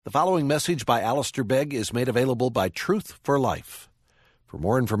The following message by Alistair Begg is made available by Truth for Life. For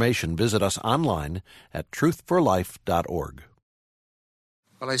more information, visit us online at truthforlife.org.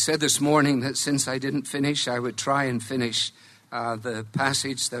 Well, I said this morning that since I didn't finish, I would try and finish the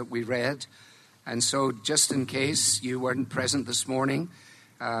passage that we read. And so just in case you weren't present this morning,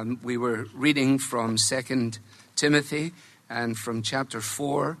 we were reading from 2 Timothy and from chapter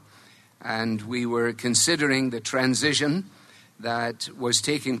 4, and we were considering the transition that was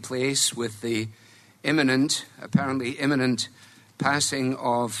taking place with the apparently imminent passing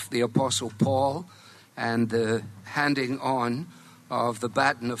of the Apostle Paul and the handing on of the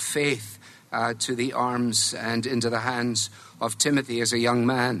baton of faith to the arms and into the hands of Timothy as a young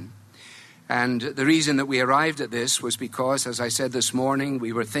man. And the reason that we arrived at this was because, as I said this morning,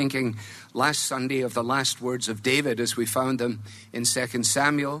 we were thinking last Sunday of the last words of David as we found them in 2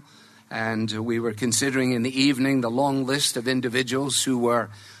 Samuel. And we were considering in the evening the long list of individuals who were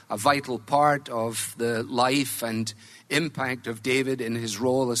a vital part of the life and impact of David in his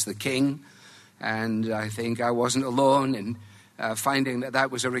role as the king. And I think I wasn't alone in finding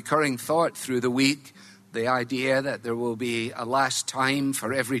that was a recurring thought through the week, the idea that there will be a last time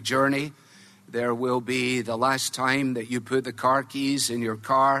for every journey. There will be the last time that you put the car keys in your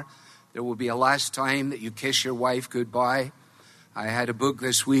car. There will be a last time that you kiss your wife goodbye. I had a book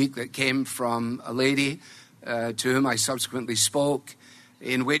this week that came from a lady to whom I subsequently spoke,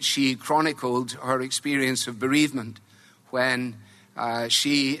 in which she chronicled her experience of bereavement when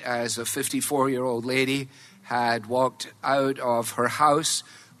she, as a 54-year-old lady, had walked out of her house,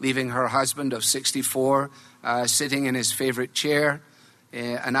 leaving her husband of 64 sitting in his favorite chair.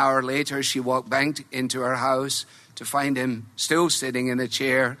 An hour later, she walked back into her house to find him still sitting in the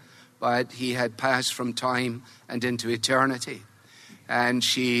chair, but he had passed from time and into eternity. And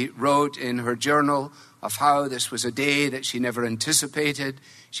she wrote in her journal of how this was a day that she never anticipated,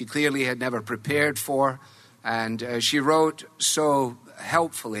 she clearly had never prepared for. And she wrote so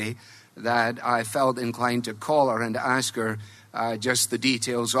helpfully that I felt inclined to call her and ask her just the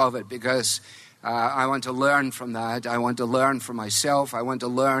details of it, because I want to learn from that. I want to learn for myself. I want to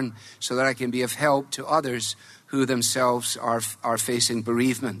learn so that I can be of help to others who themselves are facing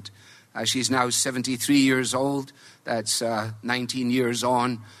bereavement. She's now 73 years old. That's 19 years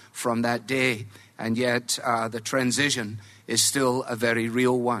on from that day. And yet the transition is still a very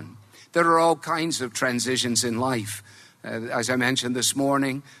real one. There are all kinds of transitions in life. As I mentioned this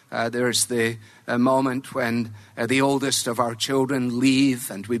morning, there's the moment when the oldest of our children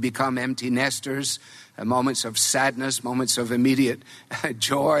leave and we become empty nesters, moments of sadness, moments of immediate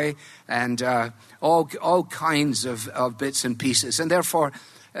joy, and all kinds of bits and pieces. And therefore,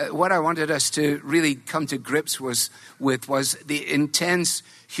 what I wanted us to really come to grips was the intense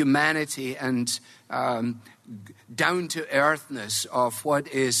humanity and down-to-earthness of what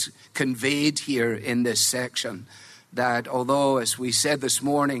is conveyed here in this section. That although, as we said this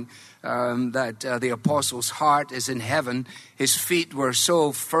morning, that the apostle's heart is in heaven, his feet were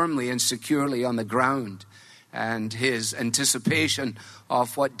so firmly and securely on the ground. And his anticipation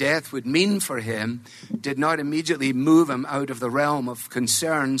of what death would mean for him did not immediately move him out of the realm of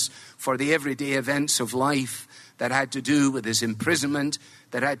concerns for the everyday events of life that had to do with his imprisonment,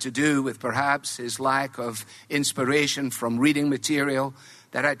 that had to do with perhaps his lack of inspiration from reading material,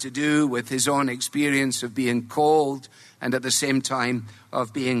 that had to do with his own experience of being cold and at the same time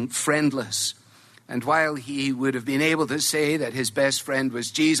of being friendless. And while he would have been able to say that his best friend was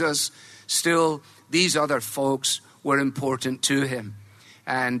Jesus, still these other folks were important to him.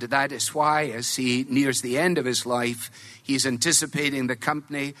 And that is why, as he nears the end of his life, he's anticipating the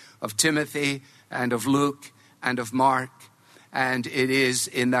company of Timothy and of Luke and of Mark. And it is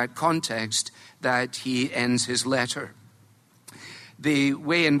in that context that he ends his letter. The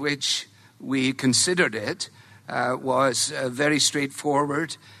way in which we considered it was very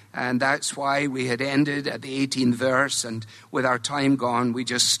straightforward, and that's why we had ended at the 18th verse, and with our time gone, we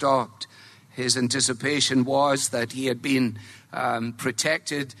just stopped. His anticipation was that he had been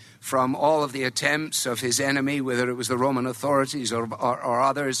protected from all of the attempts of his enemy, whether it was the Roman authorities or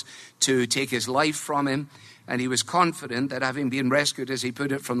others, to take his life from him. And he was confident that having been rescued, as he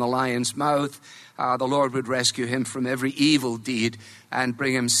put it, from the lion's mouth, the Lord would rescue him from every evil deed and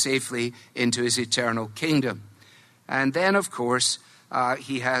bring him safely into his eternal kingdom. And then, of course,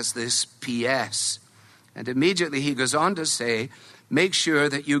 he has this P.S. And immediately he goes on to say, make sure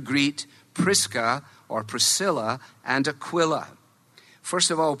that you greet Prisca or Priscilla and Aquila.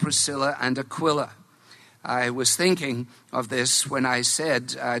 First of all, Priscilla and Aquila. I was thinking of this when I said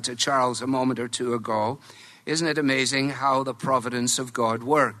to Charles a moment or two ago, isn't it amazing how the providence of God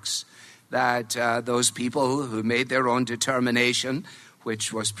works? That those people who made their own determination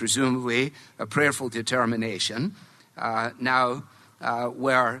which was presumably a prayerful determination, now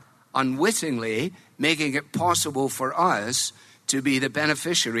were unwittingly making it possible for us to be the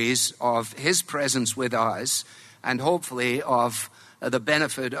beneficiaries of his presence with us and hopefully of the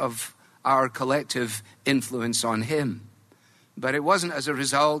benefit of our collective influence on him. But it wasn't as a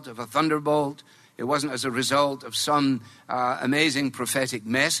result of a thunderbolt. It wasn't as a result of some amazing prophetic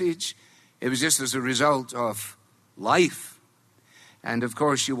message. It was just as a result of life. And of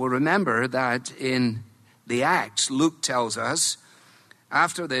course, you will remember that in the Acts, Luke tells us,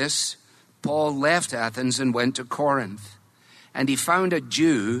 after this, Paul left Athens and went to Corinth. And he found a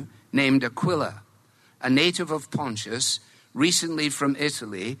Jew named Aquila, a native of Pontus, recently from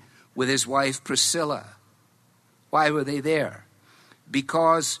Italy, with his wife Priscilla. Why were they there?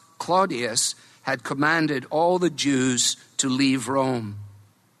 Because Claudius had commanded all the Jews to leave Rome.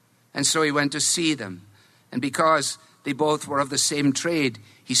 And so he went to see them. And because they both were of the same trade,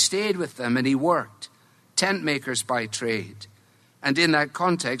 he stayed with them and he worked, tent makers by trade. And in that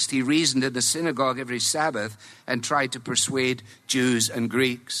context, he reasoned in the synagogue every Sabbath and tried to persuade Jews and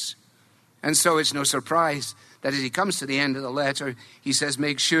Greeks. And so it's no surprise that as he comes to the end of the letter, he says,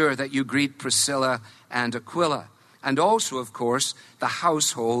 make sure that you greet Priscilla and Aquila. And also, of course, the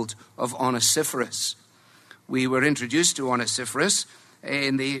household of Onesiphorus. We were introduced to Onesiphorus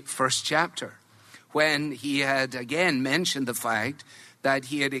in the first chapter, when he had again mentioned the fact that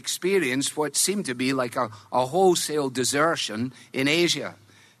he had experienced what seemed to be like a wholesale desertion in Asia.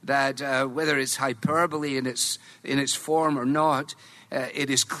 That whether it's hyperbole in its form or not,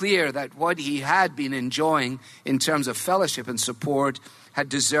 it is clear that what he had been enjoying in terms of fellowship and support had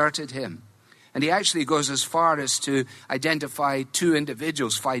deserted him. And he actually goes as far as to identify two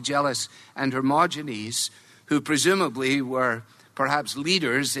individuals, Phygellus and Hermogenes, who presumably were perhaps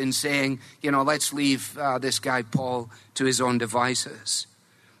leaders in saying, let's leave this guy Paul to his own devices.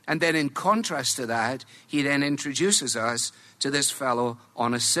 And then in contrast to that, he then introduces us to this fellow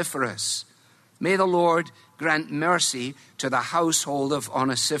Onesiphorus. May the Lord grant mercy to the household of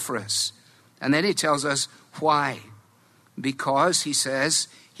Onesiphorus. And then he tells us why. Because, he says,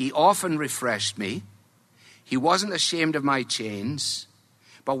 he often refreshed me. He wasn't ashamed of my chains.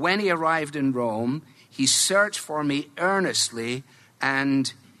 But when he arrived in Rome, he searched for me earnestly,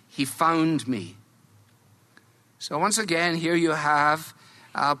 and he found me. So once again, here you have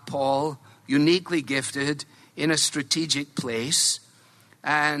Paul, uniquely gifted in a strategic place,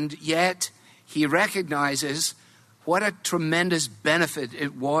 and yet he recognizes what a tremendous benefit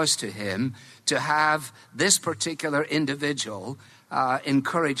it was to him to have this particular individual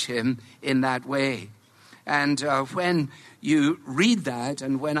encourage him in that way. And when you read that,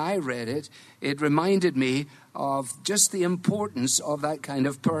 and when I read it, it reminded me of just the importance of that kind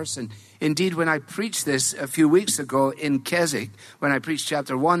of person. Indeed, when I preached this a few weeks ago in Keswick, when I preached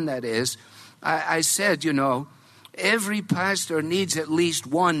chapter 1, that is, I said, every pastor needs at least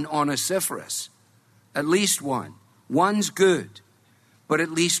one Onesiphorus. At least one. One's good, but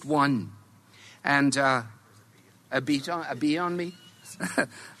at least one. And a bee on me?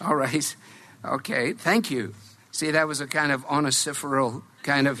 All right. Okay, thank you. See, that was a kind of Onesiphoral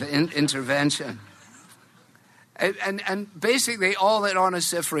kind of intervention. And basically all that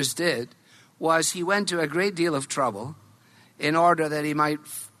Onesiphorus did was he went to a great deal of trouble in order that he might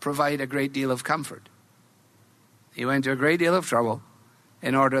provide a great deal of comfort. He went to a great deal of trouble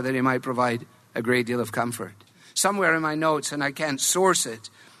in order that he might provide a great deal of comfort. Somewhere in my notes, and I can't source it,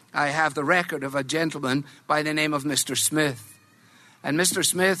 I have the record of a gentleman by the name of Mr. Smith. And Mr.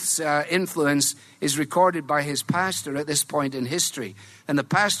 Smith's influence is recorded by his pastor at this point in history. And the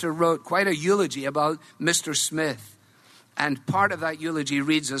pastor wrote quite a eulogy about Mr. Smith. And part of that eulogy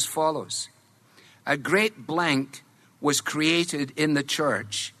reads as follows. A great blank was created in the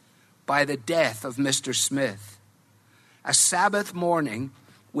church by the death of Mr. Smith. A Sabbath morning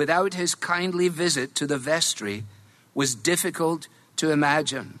without his kindly visit to the vestry was difficult to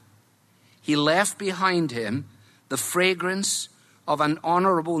imagine. He left behind him the fragrance of an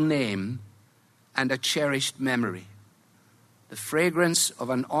honorable name and a cherished memory. The fragrance of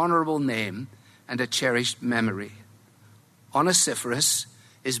an honorable name and a cherished memory. Onesiphorus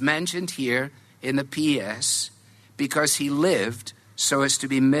is mentioned here in the PS because he lived so as to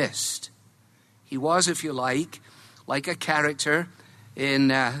be missed. He was, if you like a character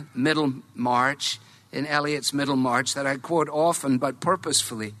in Middlemarch, in Eliot's Middlemarch, that I quote often but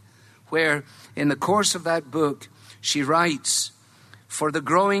purposefully, where in the course of that book she writes, "For the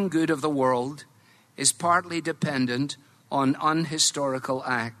growing good of the world is partly dependent on unhistorical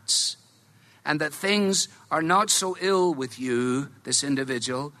acts, and that things are not so ill with you, this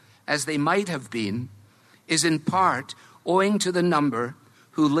individual, as they might have been, is in part owing to the number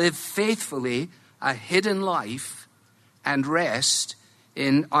who live faithfully a hidden life and rest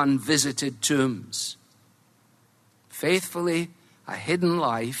in unvisited tombs. Faithfully a hidden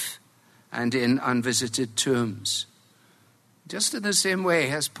life and in unvisited tombs. Just in the same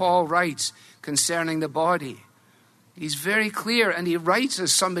way as Paul writes concerning the body. He's very clear, and he writes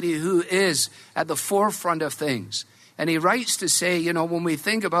as somebody who is at the forefront of things. And he writes to say, when we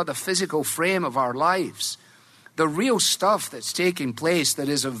think about the physical frame of our lives, the real stuff that's taking place that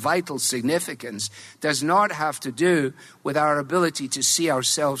is of vital significance does not have to do with our ability to see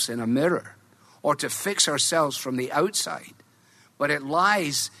ourselves in a mirror or to fix ourselves from the outside. But it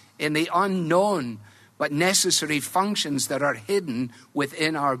lies in the unknown but necessary functions that are hidden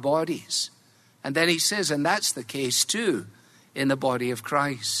within our bodies. And then he says, and that's the case too in the body of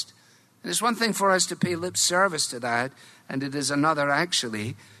Christ. And it's one thing for us to pay lip service to that, and it is another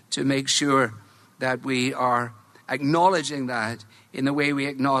actually to make sure that we are acknowledging that in the way we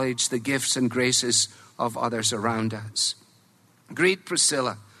acknowledge the gifts and graces of others around us. Greet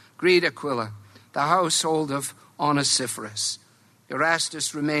Priscilla, greet Aquila, the household of Onesiphorus.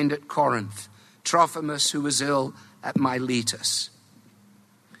 Erastus remained at Corinth, Trophimus, who was ill, at Miletus.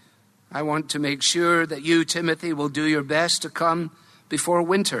 I want to make sure that you, Timothy, will do your best to come before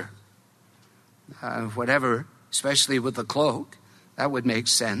winter. Whatever, especially with the cloak, that would make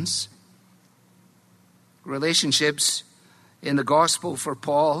sense. Relationships in the gospel for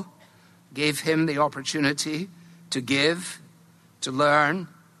Paul gave him the opportunity to give, to learn,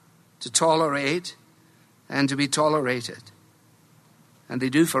 to tolerate, and to be tolerated. And they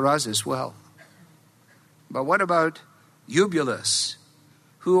do for us as well. But what about Eubulus?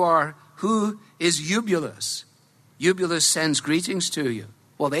 Who is Eubulus? Eubulus sends greetings to you.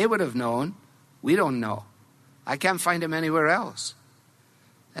 Well, they would have known. We don't know. I can't find him anywhere else.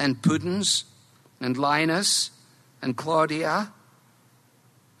 And Pudens, and Linus, and Claudia,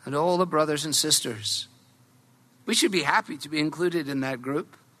 and all the brothers and sisters. We should be happy to be included in that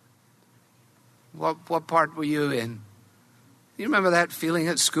group. What part were you in? You remember that feeling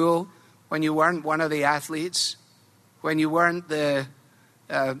at school when you weren't one of the athletes, when you weren't the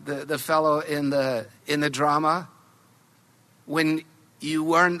fellow in the drama, when you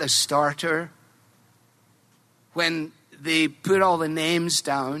weren't the starter, when they put all the names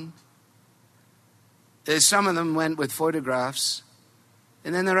down? Some of them went with photographs,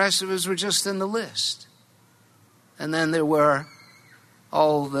 and then the rest of us were just in the list. And then there were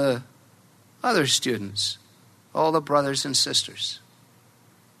all the other students, all the brothers and sisters.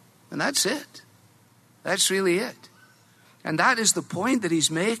 And that's it. That's really it. And that is the point that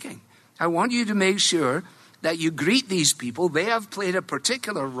he's making. I want you to make sure that you greet these people. They have played a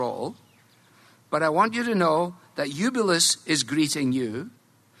particular role, but I want you to know that Eubulus is greeting you,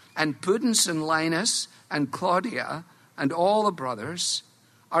 and Pudens and Linus and Claudia and all the brothers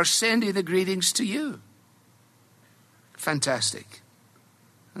are sending the greetings to you. Fantastic.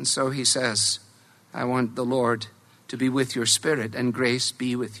 And so he says, I want the Lord to be with your spirit, and grace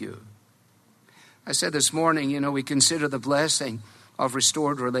be with you. I said this morning, we consider the blessing of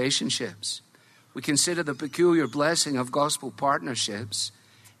restored relationships. We consider the peculiar blessing of gospel partnerships,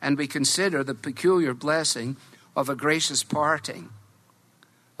 and we consider the peculiar blessing of a gracious parting.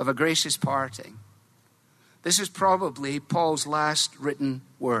 This is probably Paul's last written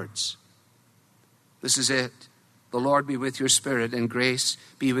words. This is it. The Lord be with your spirit, and grace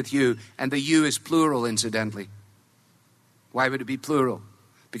be with you. And the you is plural, incidentally. Why would it be plural?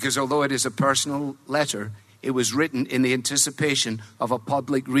 Because although it is a personal letter, it was written in the anticipation of a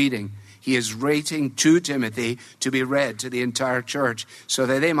public reading. He is writing to Timothy to be read to the entire church so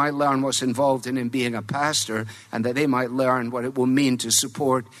that they might learn what's involved in him being a pastor, and that they might learn what it will mean to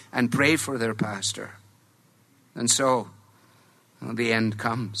support and pray for their pastor. And so, the end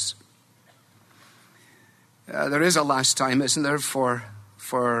comes. There is a last time, isn't there, for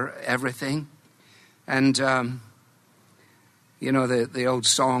everything? And, the old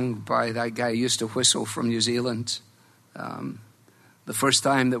song by that guy who used to whistle from New Zealand, the first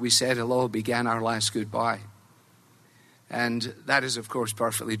time that we said hello began our last goodbye. And that is, of course,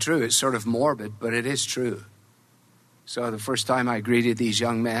 perfectly true. It's sort of morbid, but it is true. So the first time I greeted these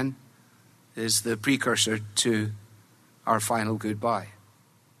young men is the precursor to our final goodbye.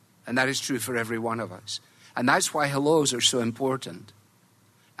 And that is true for every one of us. And that's why hellos are so important.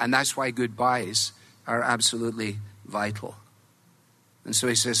 And that's why goodbyes are absolutely vital. And so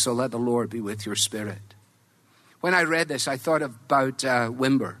he says, so let the Lord be with your spirit. When I read this, I thought about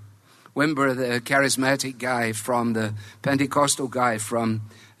Wimber. Wimber, the charismatic guy from the Pentecostal guy from,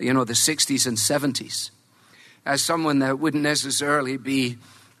 the 60s and 70s. As someone that wouldn't necessarily be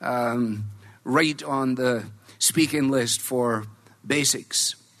right on the speaking list for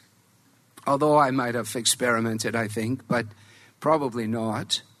basics. Although I might have experimented, I think, but probably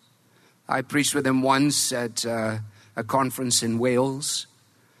not. I preached with him once at a conference in Wales.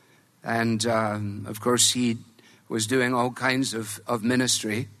 And, of course, he was doing all kinds of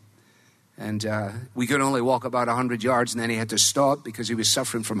ministry. And we could only walk about 100 yards, and then he had to stop because he was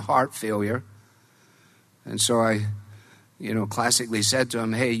suffering from heart failure. And so I, classically said to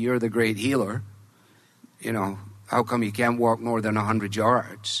him, hey, you're the great healer. How come you can't walk more than 100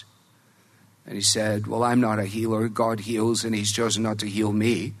 yards? And he said, well, I'm not a healer. God heals, and he's chosen not to heal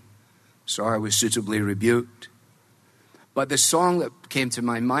me. So I was suitably rebuked. But the song that came to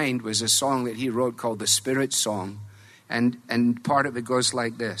my mind was a song that he wrote called the Spirit Song. And part of it goes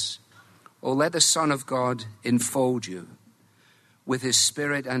like this. Oh, let the Son of God enfold you with his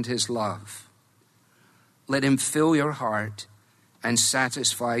Spirit and his love. Let him fill your heart and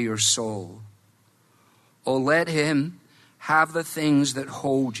satisfy your soul. Oh, let him have the things that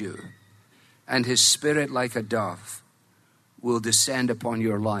hold you, and his Spirit, like a dove, will descend upon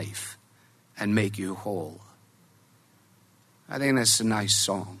your life and make you whole. I think that's a nice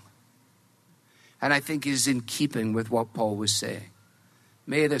song. And I think is in keeping with what Paul was saying.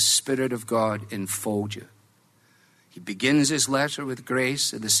 May the Spirit of God enfold you. He begins his letter with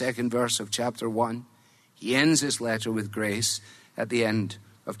grace in the second verse of chapter 1. He ends his letter with grace at the end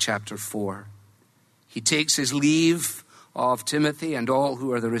of chapter 4. He takes his leave of Timothy and all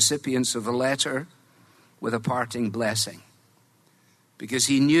who are the recipients of the letter with a parting blessing, because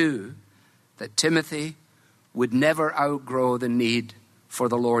he knew that Timothy would never outgrow the need for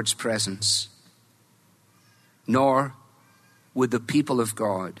the Lord's presence, nor would the people of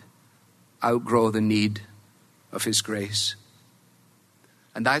God outgrow the need of his grace.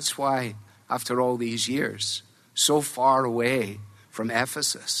 And that's why, after all these years, so far away from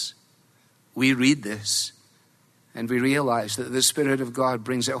Ephesus, we read this and we realize that the Spirit of God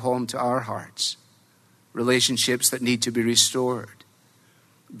brings it home to our hearts. Relationships that need to be restored.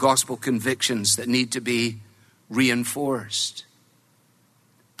 Gospel convictions that need to be reinforced.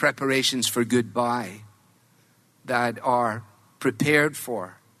 Preparations for goodbye that are prepared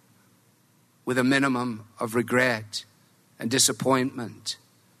for with a minimum of regret and disappointment,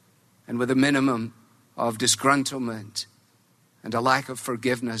 and with a minimum of disgruntlement and a lack of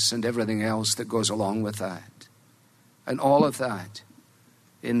forgiveness and everything else that goes along with that. And all of that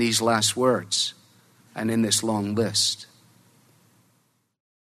in these last words and in this long list.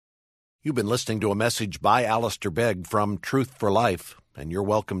 You've been listening to a message by Alistair Begg from Truth for Life, and you're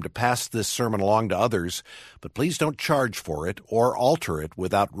welcome to pass this sermon along to others, but please don't charge for it or alter it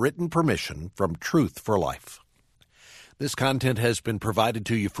without written permission from Truth for Life. This content has been provided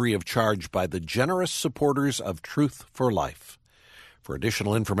to you free of charge by the generous supporters of Truth for Life. For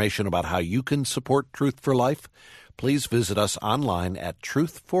additional information about how you can support Truth for Life, please visit us online at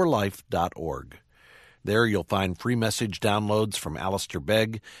truthforlife.org. There you'll find free message downloads from Alistair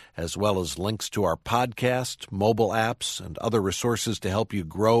Begg, as well as links to our podcast, mobile apps, and other resources to help you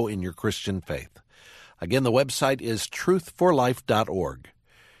grow in your Christian faith. Again, the website is truthforlife.org.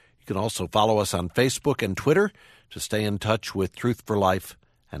 You can also follow us on Facebook and Twitter to stay in touch with Truth for Life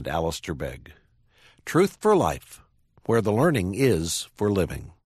and Alistair Begg. Truth for Life, where the learning is for living.